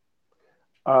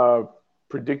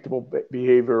 Predictable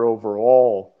behavior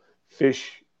overall,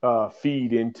 fish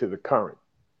feed into the current.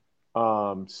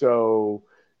 So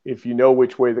if you know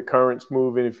which way the current's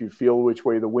moving, if you feel which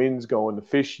way the wind's going, the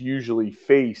fish usually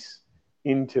face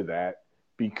into that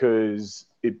because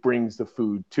it brings the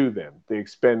food to them. They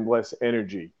expend less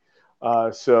energy.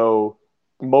 So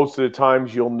most of the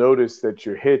times you'll notice that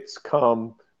your hits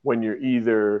come when you're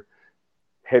either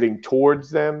heading towards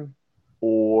them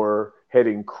or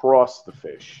heading across the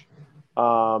fish.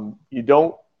 You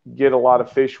don't get a lot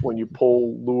of fish when you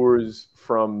pull lures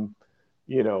from,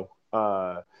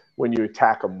 when you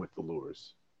attack them with the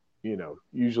lures.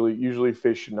 Usually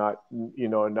fish are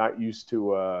not used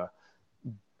to,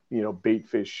 bait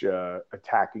fish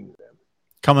attacking them.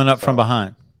 Coming up from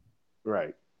behind.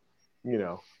 Right.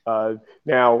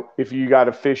 Now if you got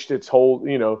a fish that's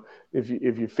if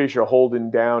your fish are holding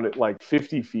down at like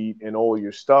 50 feet and all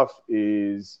your stuff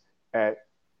is at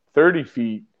 30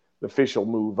 feet, the fish will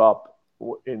move up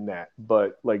in that.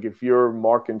 But like if you're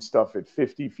marking stuff at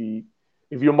 50 feet,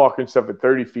 if you're marking stuff at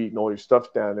 30 feet and all your stuff's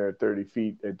down there at 30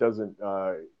 feet, it doesn't,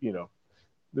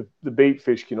 the bait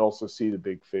fish can also see the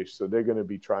big fish. So they're going to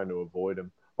be trying to avoid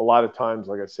them. A lot of times,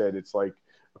 like I said, it's like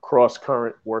a cross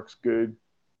current works good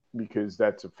because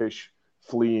that's a fish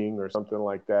fleeing or something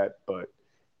like that. But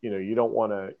You don't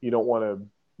want to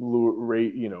lure,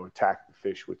 attack the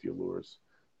fish with your lures.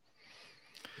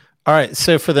 All right.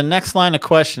 So for the next line of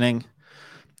questioning,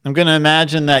 I'm going to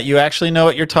imagine that you actually know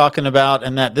what you're talking about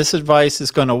and that this advice is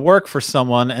going to work for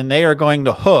someone and they are going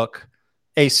to hook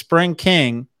a spring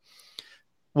king.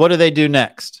 What do they do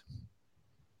next?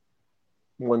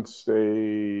 Once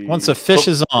a fish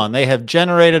is on, they have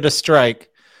generated a strike.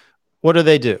 What do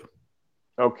they do?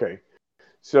 Okay.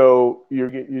 So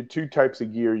your two types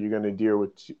of gear, you're going to deal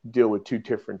with two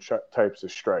different types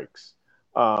of strikes.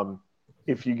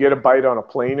 If you get a bite on a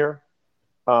planer,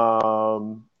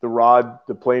 the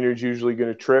planer is usually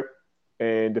going to trip,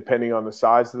 and depending on the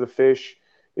size of the fish,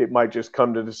 it might just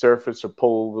come to the surface or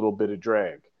pull a little bit of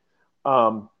drag.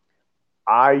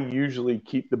 I usually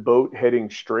keep the boat heading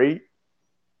straight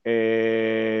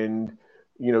and,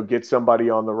 get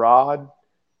somebody on the rod.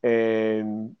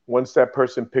 And once that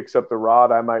person picks up the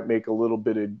rod, I might make a little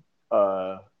bit of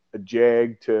a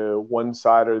jag to one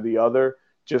side or the other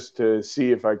just to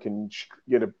see if I can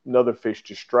get another fish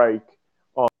to strike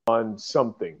on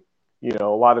something. A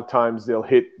lot of times they'll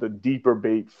hit the deeper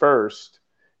bait first,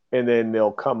 and then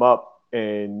they'll come up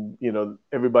and,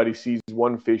 everybody sees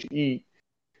one fish eat,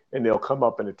 and they'll come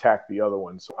up and attack the other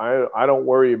one. So I don't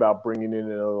worry about bringing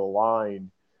in another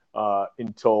line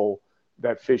until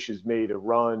that fish has made a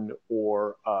run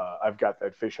or I've got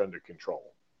that fish under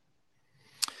control.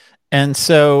 And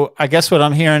so I guess what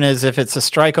I'm hearing is if it's a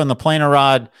strike on the planer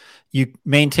rod, you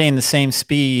maintain the same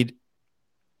speed.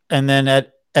 And then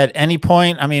at any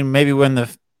point, I mean, maybe when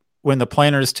the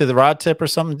planer is to the rod tip or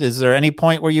something, is there any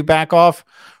point where you back off,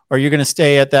 or you're going to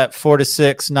stay at that 4 to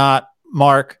 6 knot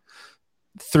mark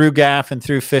through gaff and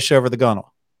through fish over the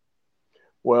gunnel?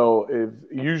 Well,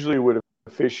 usually with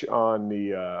a fish on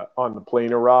the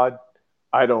planer rod,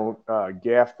 I don't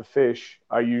gaff the fish.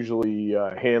 I usually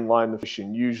hand line the fish,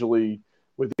 and usually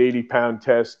with 80-pound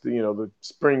test, the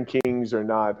spring kings are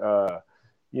not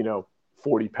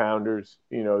 40 pounders.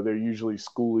 They're usually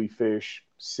schoolie fish,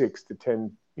 6 to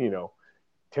 10,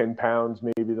 10 pounds,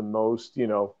 maybe the most,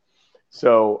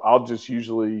 So I'll just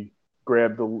usually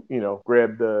grab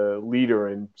the leader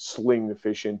and sling the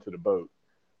fish into the boat.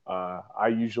 I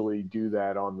usually do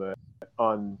that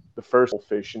on the first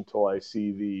fish until I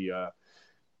see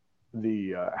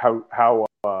how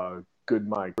good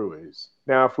my crew is.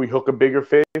 Now, if we hook a bigger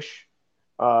fish,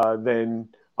 then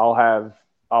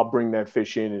I'll bring that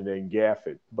fish in and then gaff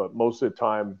it. But most of the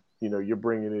time, you're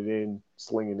bringing it in,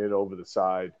 slinging it over the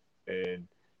side, and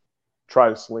try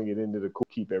to sling it into the pool,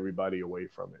 keep everybody away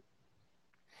from it.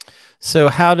 So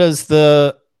how does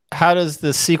the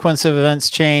sequence of events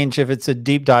change if it's a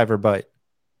deep diver bite?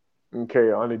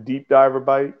 Okay, on a deep diver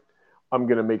bite, I'm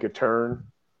going to make a turn.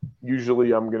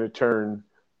 Usually I'm going to turn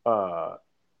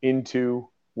into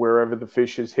wherever the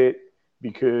fish is hit,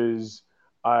 because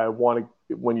I want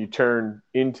to, when you turn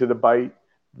into the bite,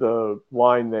 the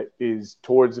line that is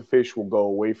towards the fish will go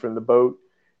away from the boat,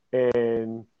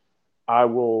 and I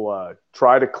will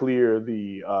try to clear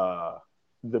the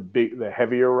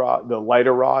heavier rod, the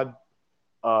lighter rod,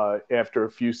 after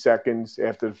a few seconds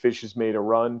after the fish has made a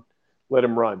run. Let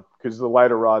them run, because the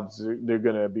lighter rods, they're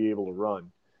going to be able to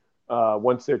run.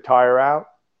 Once they tire out,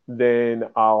 then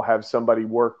I'll have somebody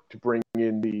work to bring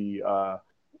in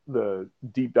the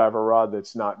deep diver rod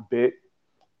that's not bit,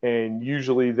 and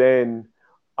usually then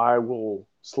I will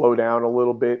slow down a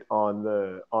little bit on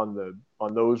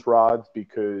those rods,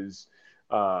 because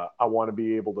I want to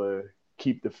be able to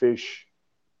keep the fish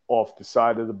off the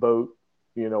side of the boat.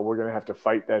 We're going to have to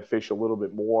fight that fish a little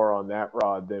bit more on that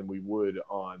rod than we would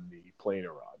on the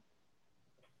planer rod.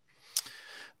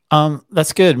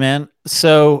 That's good, man.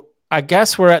 So I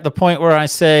guess we're at the point where I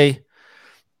say,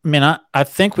 I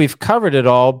think we've covered it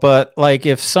all, but like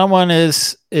if someone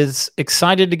is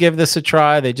excited to give this a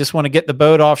try, they just want to get the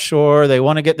boat offshore, they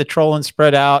want to get the trolling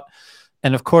spread out,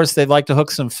 and of course they'd like to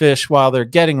hook some fish while they're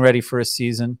getting ready for a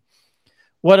season.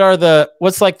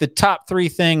 What's like the top 3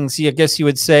 things I guess you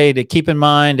would say to keep in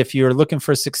mind if you're looking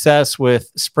for success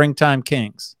with springtime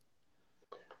kings?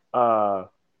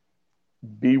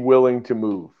 Be willing to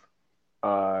move.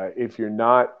 If you're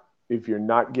not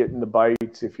getting the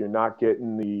bites, if you're not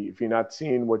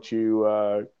seeing what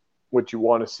you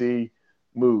want to see,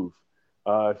 move.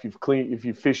 If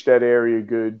you fish that area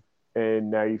good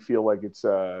and now you feel like it's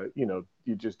you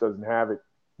just doesn't have it,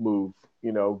 move.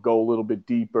 Go a little bit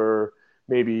deeper.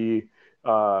 Maybe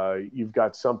you've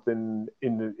got something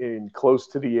in close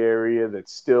to the area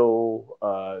that's still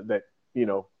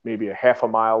maybe a half a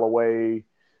mile away,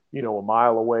 a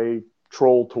mile away.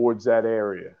 Troll towards that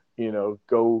area.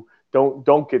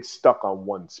 Don't get stuck on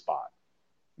one spot.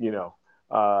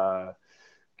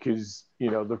 because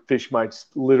the fish might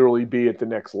literally be at the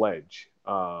next ledge.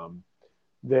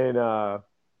 Then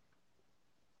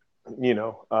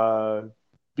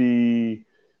be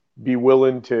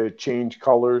willing to change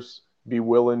colors, be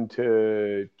willing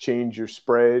to change your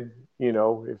spread.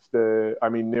 There's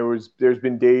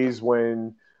been days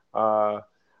when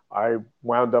I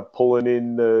wound up pulling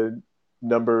in the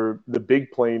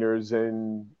big planers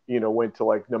and went to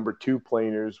like number 2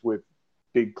 planers with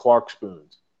big Clark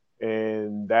spoons,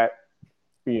 and that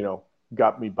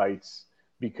got me bites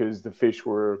because the fish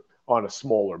were on a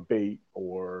smaller bait,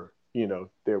 or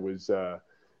there was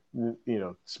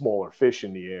smaller fish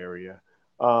in the area,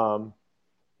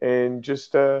 and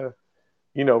just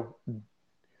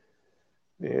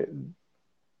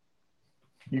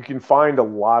you can find a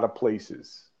lot of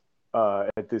places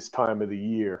at this time of the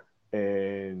year,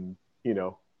 and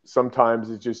sometimes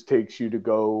it just takes you to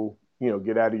go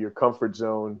get out of your comfort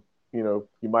zone. You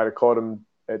might have caught them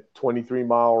at 23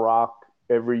 Mile Rock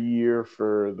every year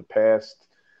for the past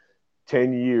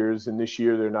 10 years, and this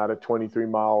year they're not at 23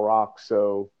 Mile Rock,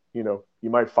 so you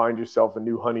might find yourself a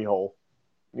new honey hole.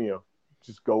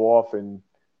 Just go off and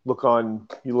look on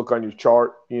your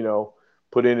chart,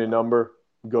 put in a number,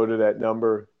 go to that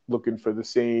number, looking for the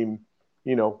same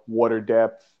water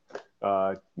depth,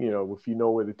 if you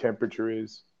know where the temperature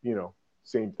is,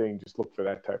 same thing, just look for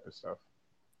that type of stuff.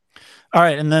 All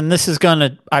right, and then this is going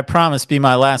to, I promise, be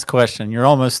my last question. You're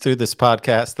almost through this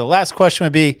podcast. The last question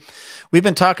would be, we've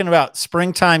been talking about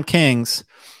springtime kings.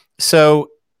 So,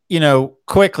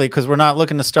 quickly, because we're not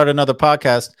looking to start another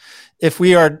podcast, if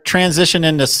we are transitioning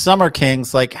into summer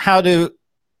kings, like how do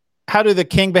the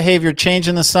king behavior change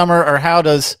in the summer, or how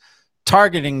does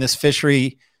targeting this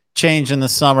fishery change in the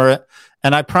summer?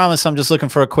 And I promise I'm just looking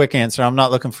for a quick answer. I'm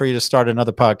not looking for you to start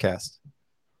another podcast.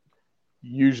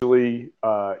 Usually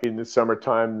in the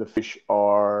summertime, the fish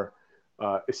are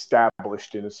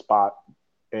established in a spot,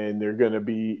 and they're going to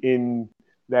be in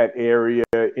that area,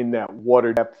 in that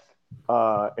water depth.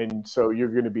 And so you're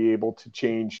going to be able to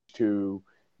change to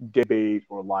dead bait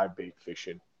or live bait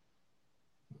fishing.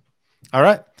 All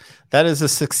right. That is a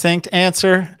succinct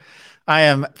answer. I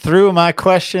am through my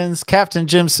questions. Captain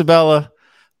Jim Sabella,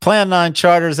 Plan 9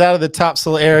 Charters out of the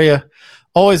Topsail area.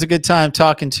 Always a good time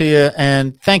talking to you.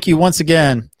 And thank you once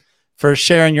again for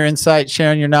sharing your insight,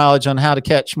 sharing your knowledge on how to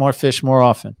catch more fish more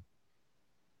often.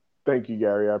 Thank you,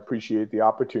 Gary. I appreciate the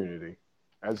opportunity,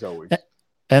 as always.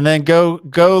 And then go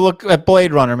look at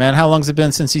Blade Runner, man. How long has it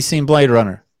been since you've seen Blade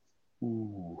Runner?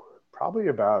 Ooh, probably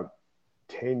about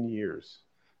 10 years.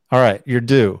 All right, you're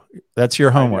due. That's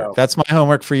your homework. That's my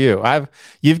homework for you.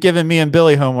 You've given me and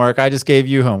Billy homework. I just gave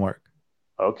you homework.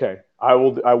 Okay, I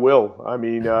will. I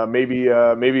mean, maybe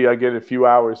I get a few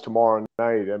hours tomorrow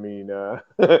night. I mean,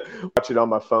 watch it on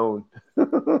my phone.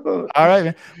 All right,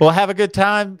 man. Well, have a good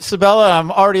time, Sabella.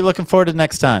 I'm already looking forward to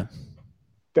next time.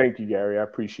 Thank you, Gary. I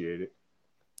appreciate it.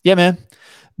 Yeah, man.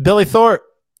 Billy Thorpe,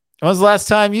 when was the last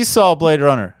time you saw Blade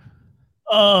Runner?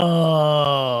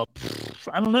 I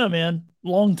don't know, man.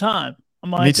 Long time.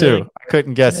 Me too. I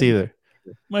couldn't guess either.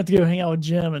 Might have to go hang out with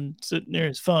Jim and sit near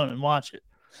his phone and watch it.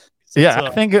 Yeah,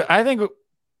 I think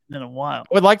in a while.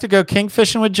 I would like to go king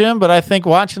fishing with Jim, but I think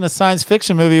watching a science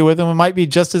fiction movie with him might be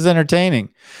just as entertaining.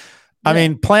 Yeah. I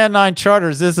mean, Plan 9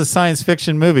 Charters is a science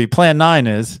fiction movie. Plan 9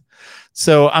 is.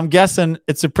 So I'm guessing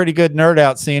it's a pretty good nerd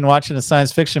out scene watching a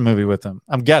science fiction movie with him.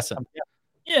 I'm guessing.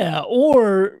 Yeah,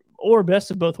 or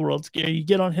best of both worlds, Gary. You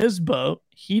get on his boat,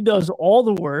 he does all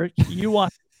the work, you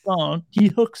watch the phone, he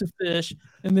hooks a fish,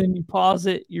 and then you pause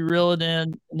it, you reel it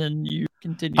in, and then you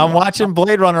continue. I'm watching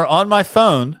Blade Runner on my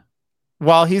phone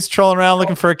while he's trolling around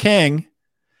looking for a king.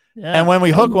 Yeah. And when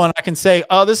we hook one, I can say,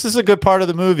 oh, this is a good part of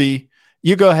the movie.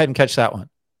 You go ahead and catch that one.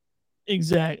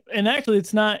 Exactly. And actually,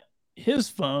 it's not his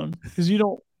phone because you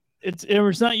don't. It's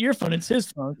not your phone. It's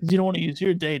his phone because you don't want to use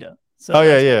your data. So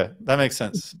yeah, that makes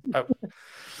sense.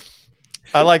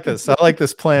 I like this. I like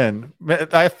this plan.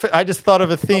 I just thought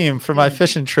of a theme for my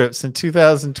fishing trips in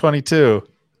 2022.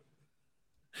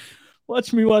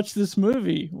 Watch me watch this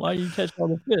movie while you catch all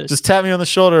the fish. Just tap me on the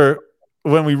shoulder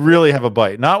when we really have a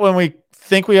bite, not when we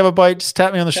think we have a bite. Just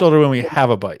tap me on the shoulder when we have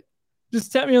a bite.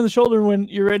 Just tap me on the shoulder when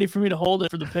you're ready for me to hold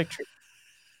it for the picture.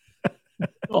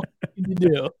 Oh, you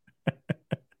do.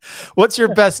 What's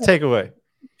your best takeaway?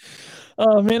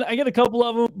 Man, I get a couple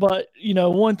of them, but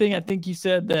one thing I think you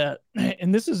said that,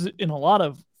 and this is in a lot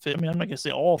of, I'm not going to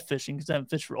say all fishing because I haven't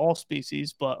fished for all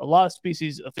species, but a lot of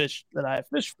species of fish that I have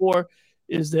fished for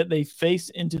is that they face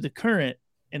into the current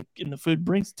and the food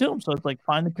brings it to them. So it's like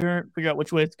find the current, figure out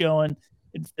which way it's going,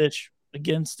 and fish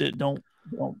against it. Don't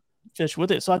fish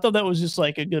with it. So I thought that was just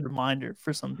like a good reminder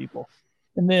for some people.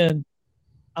 And then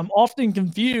I'm often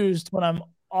confused when I'm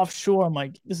offshore. I'm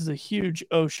like, this is a huge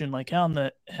ocean. Like, how in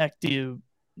the heck do you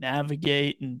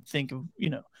navigate and think of,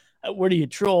 where do you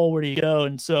troll? Where do you go?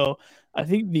 And so I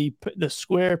think the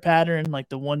square pattern, like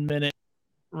the 1 minute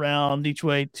round each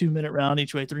way, 2 minute round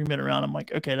each way, 3 minute round. I'm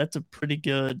like, okay, that's a pretty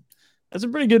good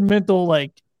mental,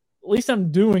 like, at least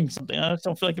I'm doing something. I just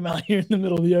don't feel like I'm out here in the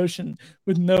middle of the ocean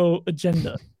with no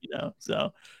agenda,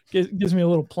 so it gives me a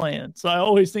little plan. So I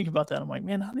always think about that. I'm like,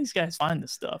 man, how do these guys find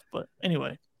this stuff? But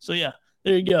anyway, so yeah,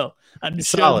 there you go. I'm just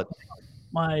solid.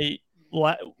 My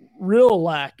real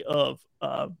lack of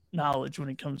knowledge when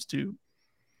it comes to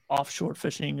offshore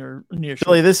fishing or near shore.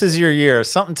 Billy, this is your year.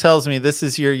 Something tells me this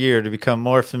is your year to become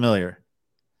more familiar.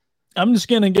 I'm just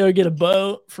going to go get a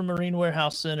boat from Marine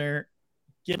Warehouse Center,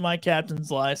 get my captain's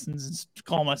license, and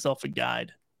call myself a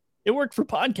guide. It worked for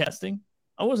podcasting.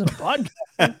 I wasn't a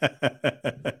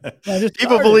podcaster.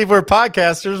 People believe we're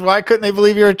podcasters. Why couldn't they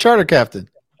believe you're a charter captain?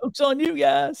 Joke's on you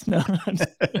guys. No.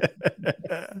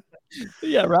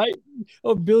 Yeah, right.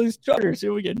 Oh, Billy's charters.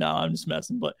 Here we go. No, I'm just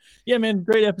messing. But yeah, man,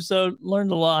 great episode.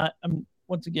 Learned a lot. I'm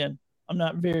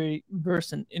not very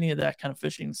versed in any of that kind of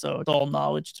fishing, so it's all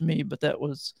knowledge to me. But that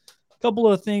was a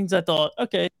couple of things I thought,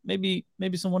 okay, maybe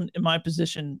someone in my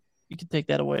position, you could take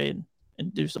that away and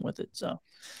do something with it. So,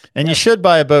 and you should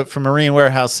buy a boat from Marine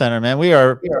Warehouse Center, man. We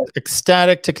are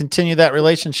ecstatic to continue that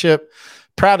relationship.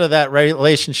 Proud of that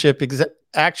relationship,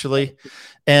 actually.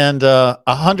 And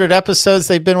 100 episodes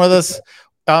they've been with us.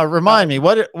 Remind me,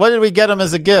 what did we get them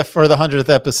as a gift for the 100th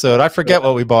episode? I forget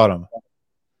what we bought them.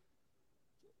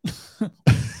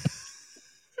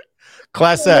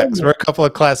 Class X. We're a couple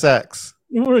of Class X.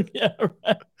 Yeah,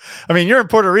 right. I mean, you're in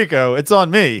Puerto Rico. It's on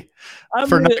me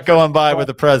for not going by with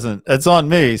a present. It's on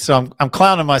me. So I'm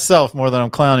clowning myself more than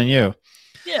I'm clowning you.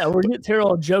 Yeah, we're getting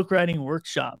Terrell a joke writing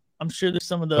workshop. I'm sure there's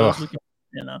some of those we can,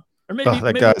 or maybe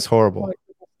that guy's horrible.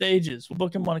 Stages. We'll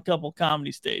book him on a couple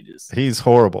comedy stages. He's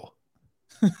horrible.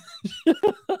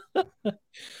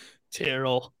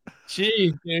 Terrell.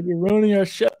 Gee, dude, you're ruining our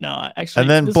show. No, actually. And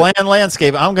then Bland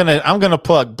Landscape. I'm gonna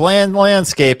plug Bland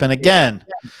Landscape. And again,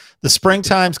 the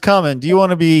springtime's coming. Do you want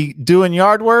to be doing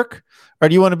yard work or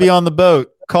do you want to be on the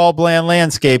boat? Call Bland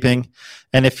Landscaping.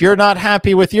 And if you're not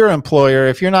happy with your employer,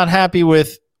 if you're not happy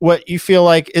with what you feel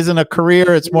like isn't a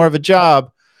career, it's more of a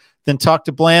job, then talk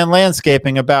to Bland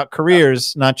Landscaping about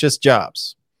careers, not just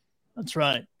jobs. That's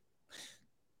right.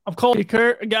 I'm calling you,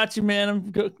 Kurt. I got you,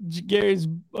 man. Gary's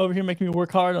over here making me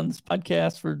work hard on this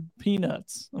podcast for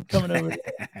peanuts. I'm coming over.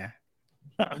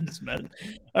 I'm just mad.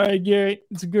 All right, Gary.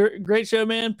 It's a great show,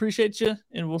 man. Appreciate you,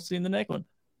 and we'll see you in the next one.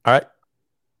 All right.